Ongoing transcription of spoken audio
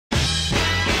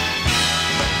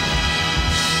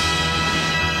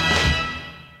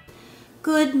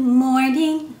Good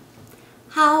morning,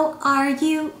 how are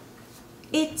you?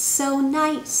 It's so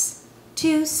nice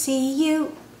to see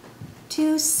you,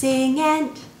 to sing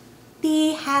and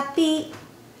be happy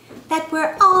that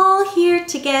we're all here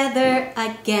together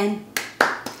again.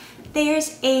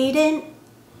 There's Aiden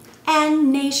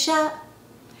and Naisha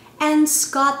and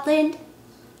Scotland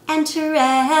and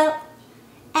Terrell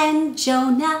and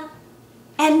Jonah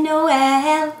and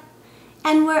Noel,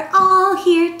 and we're all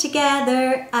here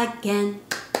together again.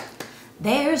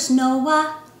 There's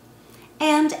Noah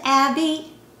and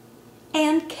Abby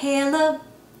and Caleb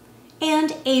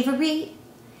and Avery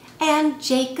and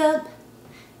Jacob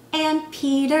and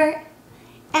Peter,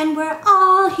 and we're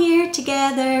all here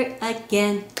together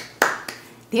again.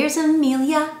 There's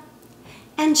Amelia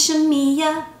and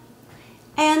Shamia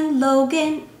and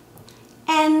Logan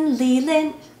and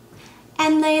Leland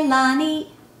and Leilani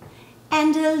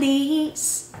and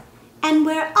Elise, and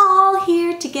we're all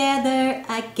here together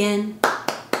again.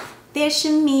 There's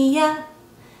Shamia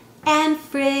and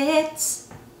Fritz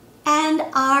and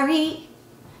Ari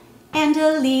and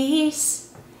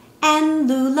Elise and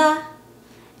Lula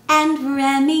and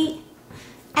Remy,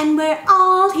 and we're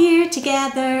all here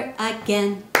together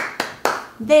again.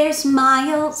 There's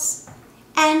Miles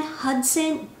and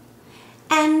Hudson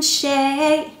and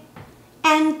Shay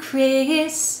and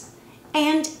Chris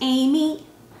and Amy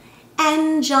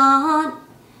and John,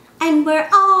 and we're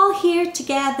all here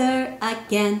together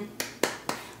again.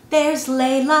 There's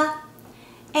Layla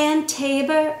and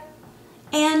Tabor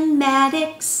and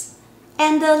Maddox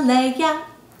and Alea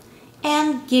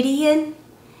and Gideon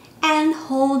and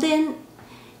Holden,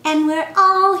 and we're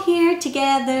all here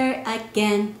together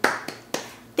again.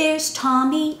 There's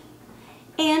Tommy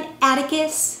and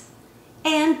Atticus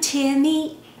and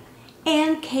Timmy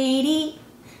and Katie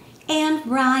and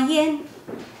Ryan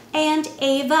and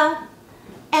Ava,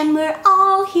 and we're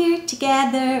all here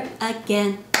together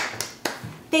again.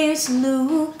 There's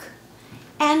Luke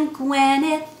and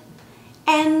Gwyneth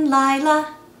and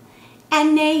Lila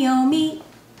and Naomi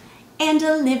and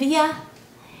Olivia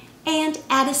and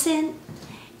Addison,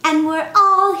 and we're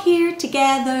all here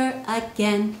together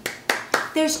again.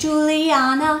 There's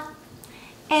Juliana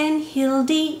and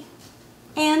Hildy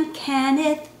and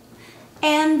Kenneth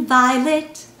and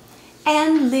Violet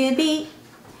and Libby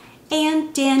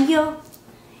and Daniel,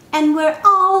 and we're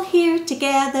all here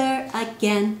together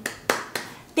again.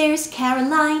 There's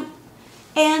Caroline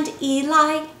and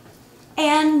Eli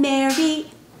and Mary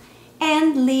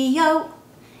and Leo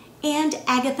and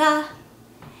Agatha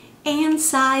and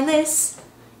Silas,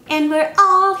 and we're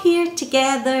all here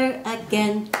together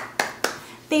again.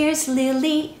 There's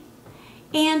Lily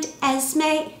and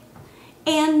Esme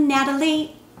and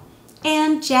Natalie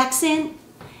and Jackson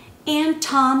and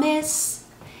Thomas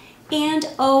and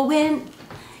Owen,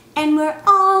 and we're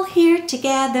all here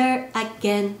together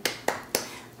again.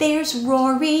 There's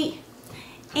Rory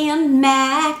and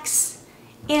Max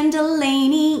and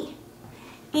Delaney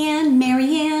and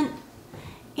Marianne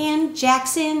and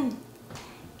Jackson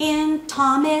and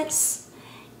Thomas,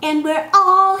 and we're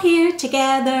all here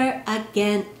together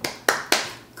again.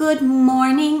 Good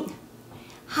morning,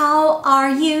 how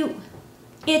are you?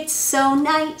 It's so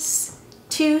nice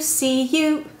to see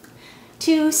you,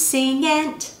 to sing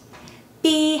and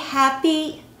be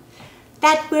happy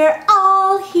that we're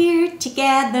all here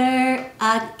together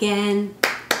again.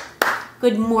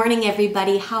 Good morning,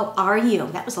 everybody. How are you?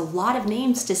 That was a lot of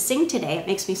names to sing today. It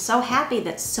makes me so happy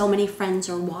that so many friends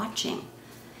are watching.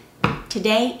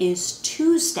 Today is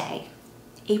Tuesday,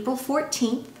 April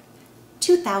 14th,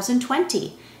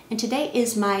 2020. And today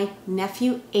is my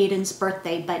nephew Aiden's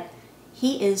birthday, but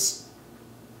he is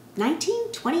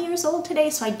 19, 20 years old today,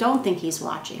 so I don't think he's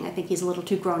watching. I think he's a little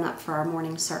too grown up for our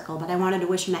morning circle, but I wanted to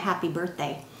wish him a happy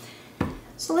birthday.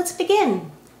 So let's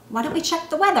begin. Why don't we check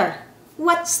the weather?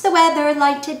 What's the weather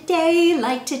like today,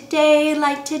 like today,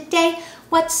 like today?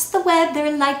 What's the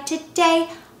weather like today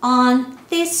on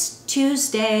this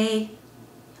Tuesday?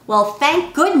 Well,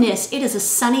 thank goodness it is a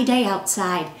sunny day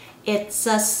outside. It's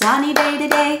a sunny day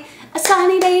today, a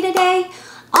sunny day today.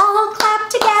 All clap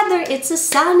together, it's a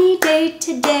sunny day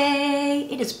today.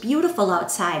 It is beautiful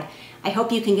outside. I hope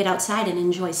you can get outside and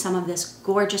enjoy some of this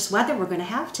gorgeous weather we're going to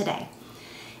have today.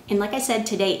 And like I said,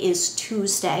 today is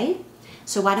Tuesday,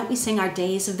 so why don't we sing our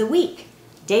days of the week?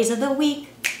 Days of the week,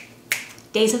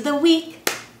 days of the week,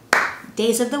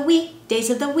 days of the week, days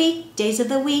of the week, days of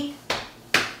the week.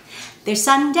 There's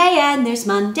Sunday and there's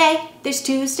Monday, there's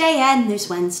Tuesday and there's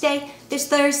Wednesday, there's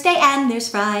Thursday and there's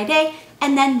Friday,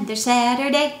 and then there's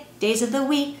Saturday. Days of the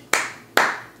week,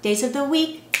 days of the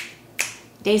week,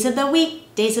 days of the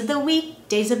week, days of the week,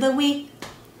 days of the week.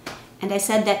 And I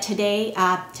said that today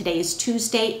is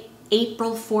Tuesday,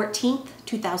 April 14th,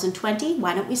 2020.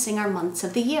 Why don't we sing our months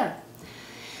of the year?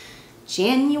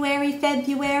 January,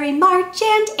 February, March,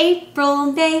 and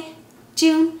April, May,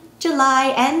 June,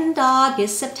 July, and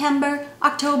August, September,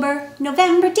 October,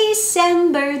 November,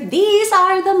 December. These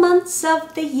are the months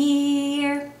of the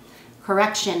year.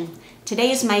 Correction.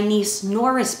 Today is my niece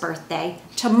Nora's birthday.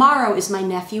 Tomorrow is my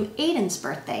nephew Aiden's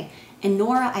birthday. And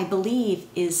Nora, I believe,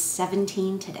 is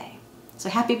 17 today. So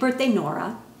happy birthday,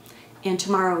 Nora. And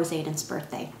tomorrow is Aiden's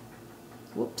birthday.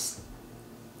 Whoops.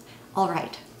 All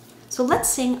right. So let's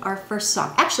sing our first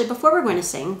song. Actually, before we're going to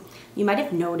sing, you might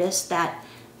have noticed that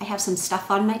I have some stuff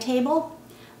on my table.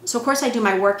 So of course I do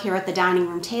my work here at the dining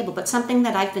room table, but something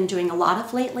that I've been doing a lot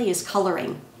of lately is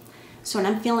coloring. So when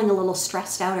I'm feeling a little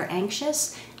stressed out or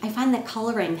anxious, I find that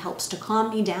coloring helps to calm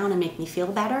me down and make me feel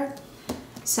better.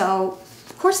 So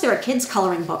of course there are kids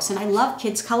coloring books, and I love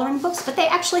kids coloring books, but they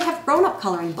actually have grown-up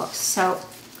coloring books. So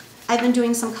I've been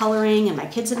doing some coloring, and my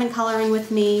kids have been coloring with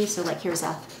me. So like here's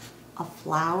a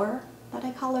flower that I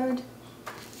colored.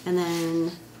 And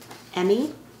then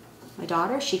Emmy, my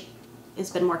daughter, she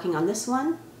has been working on this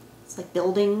one. It's like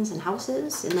buildings and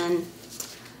houses. And then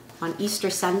on Easter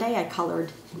Sunday, I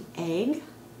colored an egg.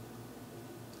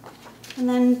 And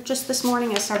then just this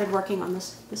morning, I started working on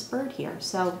this bird here.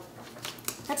 So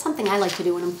that's something I like to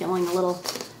do when I'm feeling a little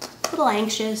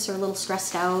anxious or a little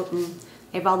stressed out. And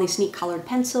I have all these neat colored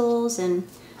pencils. And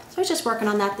so I was just working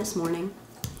on that this morning.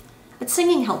 But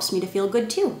singing helps me to feel good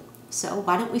too. So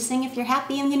why don't we sing If You're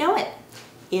Happy and You Know It?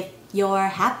 If you're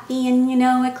happy and you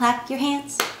know it, clap your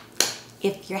hands.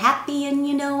 If you're happy and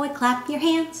you know it, clap your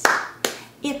hands.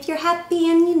 If you're happy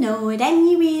and you know it and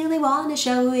you really want to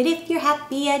show it. If you're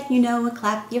happy and you know it,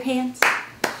 clap your hands.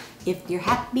 If you're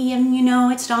happy and you know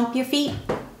it, stomp your feet.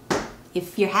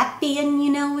 If you're happy and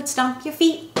you know it, stomp your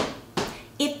feet.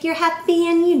 If you're happy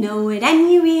and you know it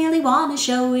and you really want to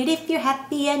show it. If you're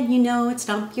happy and you know it,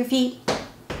 stomp your feet.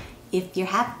 If you're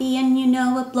happy and you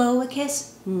know it, blow a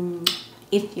kiss.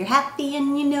 If you're happy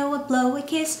and you know it, blow a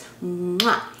kiss.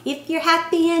 If you're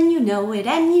happy and you know it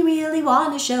and you really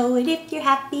want to show it. If you're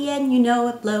happy and you know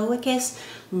it, blow a kiss.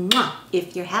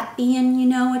 If you're happy and you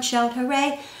know it, shout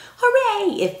hooray.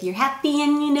 Hooray! If you're happy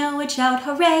and you know it, shout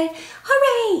hooray.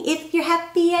 Hooray! If you're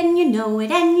happy and you know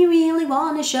it and you really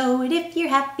want to show it. If you're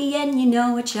happy and you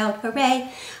know it, shout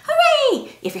hooray. Hooray!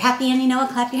 If you're happy and you know it,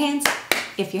 clap your hands.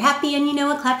 If you're happy and you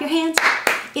know it, clap your hands.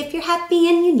 If you're happy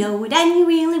and you know it and you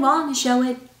really want to show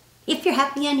it. If you're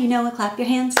happy and you know it, clap your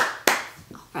hands.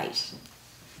 All right.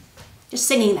 Just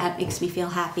singing that makes me feel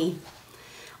happy.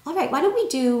 All right, why don't we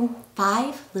do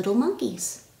 5 little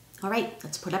monkeys? All right,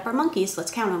 let's put up our monkeys.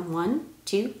 Let's count them. 1,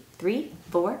 2, 3,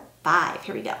 4, 5.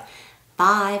 Here we go.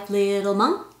 5 little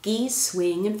monkeys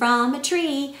swinging from a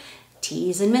tree.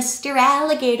 Teasing Mr.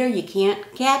 Alligator, you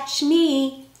can't catch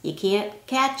me. You can't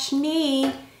catch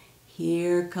me.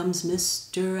 Here comes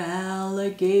Mr.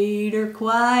 Alligator,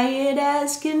 quiet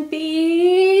as can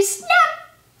be.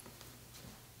 Snap!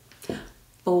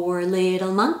 4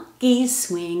 little monkeys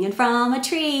swinging from a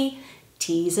tree.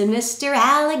 Teasing Mr.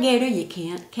 Alligator, you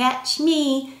can't catch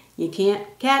me. You can't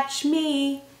catch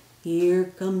me. Here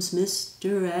comes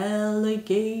Mr.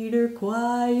 Alligator,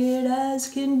 quiet as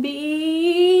can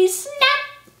be.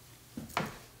 Snap!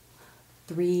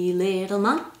 3 little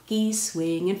monkeys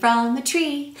swinging from a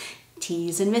tree.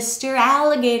 Teasing Mr.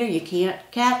 Alligator, you can't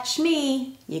catch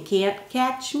me. You can't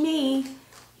catch me.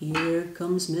 Here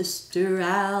comes Mr.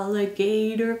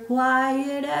 Alligator,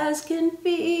 quiet as can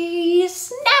be.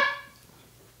 Snap!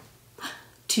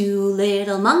 2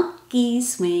 little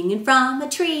monkeys swinging from a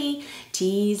tree.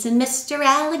 Teasing Mr.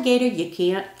 Alligator, you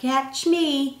can't catch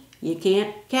me. You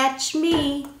can't catch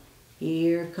me.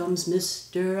 Here comes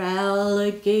Mr.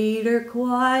 Alligator,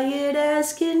 quiet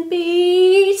as can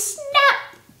be. Snap!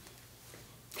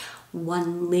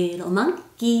 1 little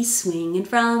monkey swinging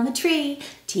from a tree.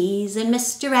 Teasing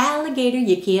Mr. Alligator,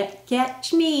 you can't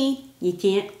catch me. You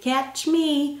can't catch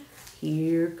me.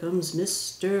 Here comes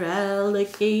Mr.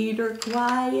 Alligator,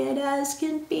 quiet as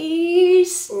can be.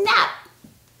 Snap!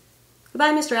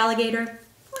 Goodbye, Mr. Alligator.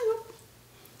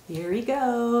 Here he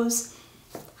goes.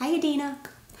 Hi, Adina.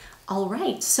 All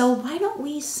right, so why don't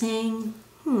we sing,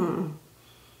 why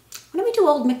don't we do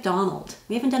Old MacDonald?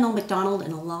 We haven't done Old MacDonald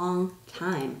in a long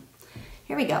time.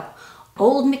 Here we go.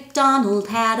 Old MacDonald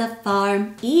had a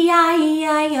farm,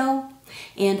 E-I-E-I-O.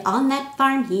 And on that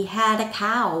farm he had a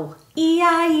cow,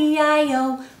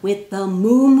 E-I-E-I-O. With a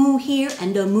moo-moo here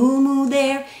and a moo-moo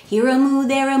there. Here a moo,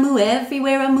 there a moo,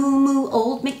 everywhere a moo-moo.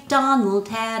 Old MacDonald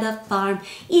had a farm,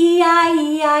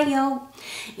 E-I-E-I-O.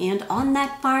 And on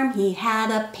that farm he had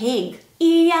a pig,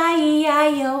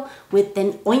 E-I-E-I-O, with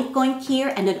an oink oink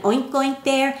here and an oink oink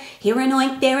there. Here an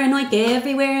oink, there an oink,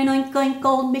 everywhere an oink oink.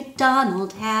 Old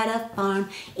MacDonald had a farm,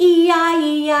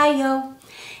 E-I-E-I-O.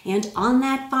 And on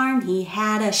that farm he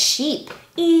had a sheep,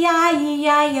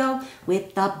 E-I-E-I-O,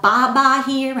 with a ba-ba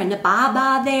here and a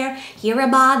ba-ba there. Here a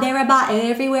ba, there a ba,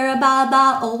 everywhere a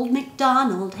ba-ba. Old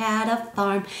MacDonald had a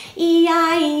farm,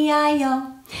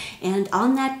 E-I-E-I-O. And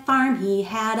on that farm he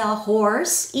had a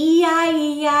horse,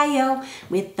 E-I-E-I-O,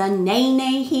 with a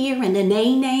neigh-neigh here and a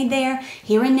neigh-neigh there.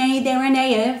 Here a neigh, there a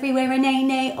neigh, everywhere a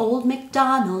neigh-neigh. Old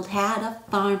MacDonald had a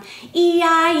farm,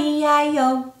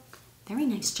 E-I-E-I-O. Very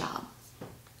nice job.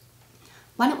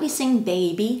 Why don't we sing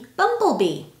Baby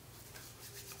Bumblebee?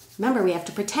 Remember, we have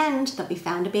to pretend that we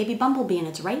found a baby bumblebee and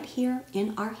it's right here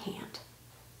in our hand.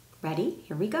 Ready?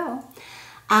 Here we go.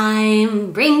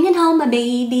 I'm bringing home a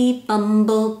baby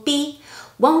bumblebee.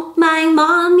 Won't my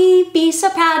mommy be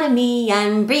so proud of me?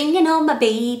 I'm bringing home a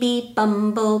baby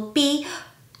bumblebee.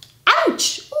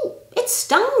 Ouch! Ooh, it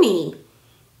stung me.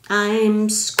 I'm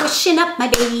squishing up my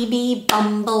baby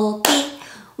bumblebee.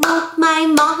 Won't my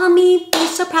mommy be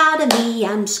so proud of me?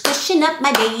 I'm squishing up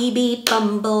my baby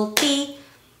bumblebee.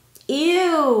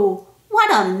 Ew,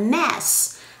 what a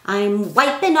mess. I'm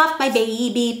wiping off my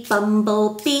baby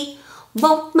bumblebee.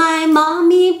 Won't my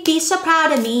mommy be so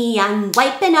proud of me? I'm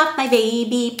wiping off my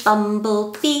baby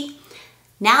bumblebee.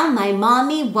 Now my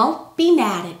mommy won't be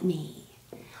mad at me.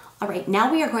 All right,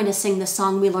 now we are going to sing the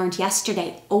song we learned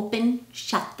yesterday, Open,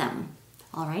 Shut Them.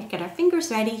 All right, get our fingers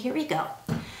ready. Here we go.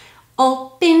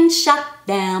 Open, shut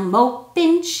them,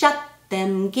 shut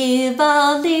them, give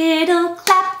a little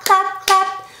clap, clap,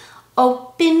 clap.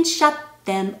 Open, shut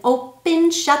them,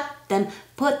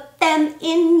 put them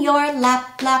in your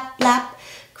lap, lap, lap.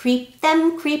 Creep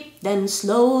them,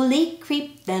 slowly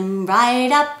creep them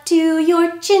right up to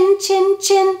your chin, chin,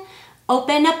 chin.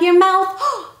 Open up your mouth,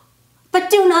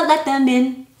 but do not let them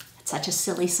in. That's such a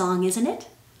silly song, isn't it?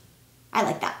 I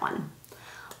like that one.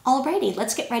 Alrighty,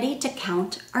 let's get ready to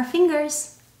count our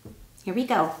fingers. Here we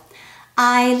go.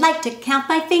 I like to count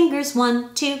my fingers,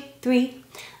 1, 2, 3.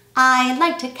 I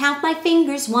like to count my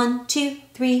fingers, 1, 2,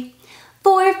 3.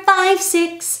 4, 5,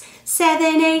 6,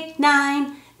 7, 8,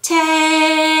 9, 10.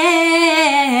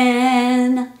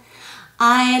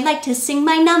 I like to sing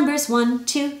my numbers, 1,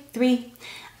 2, 3.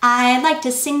 I like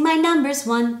to sing my numbers,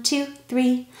 1, 2,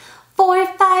 3. 4,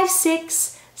 5,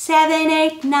 6, 7,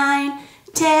 8, 9,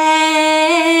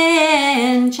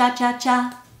 10.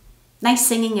 Cha-cha-cha. Nice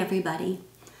singing, everybody.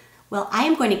 Well, I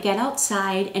am going to get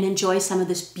outside and enjoy some of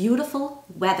this beautiful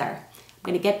weather. I'm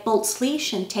going to get Bolt's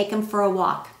leash and take him for a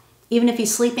walk. Even if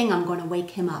he's sleeping, I'm going to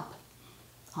wake him up.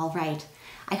 All right.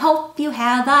 I hope you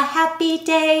have a happy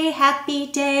day, happy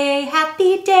day,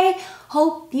 happy day.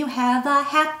 Hope you have a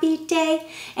happy day,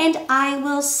 and I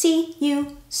will see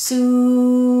you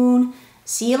soon.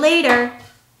 See you later,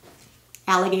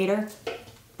 alligator.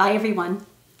 Bye, everyone.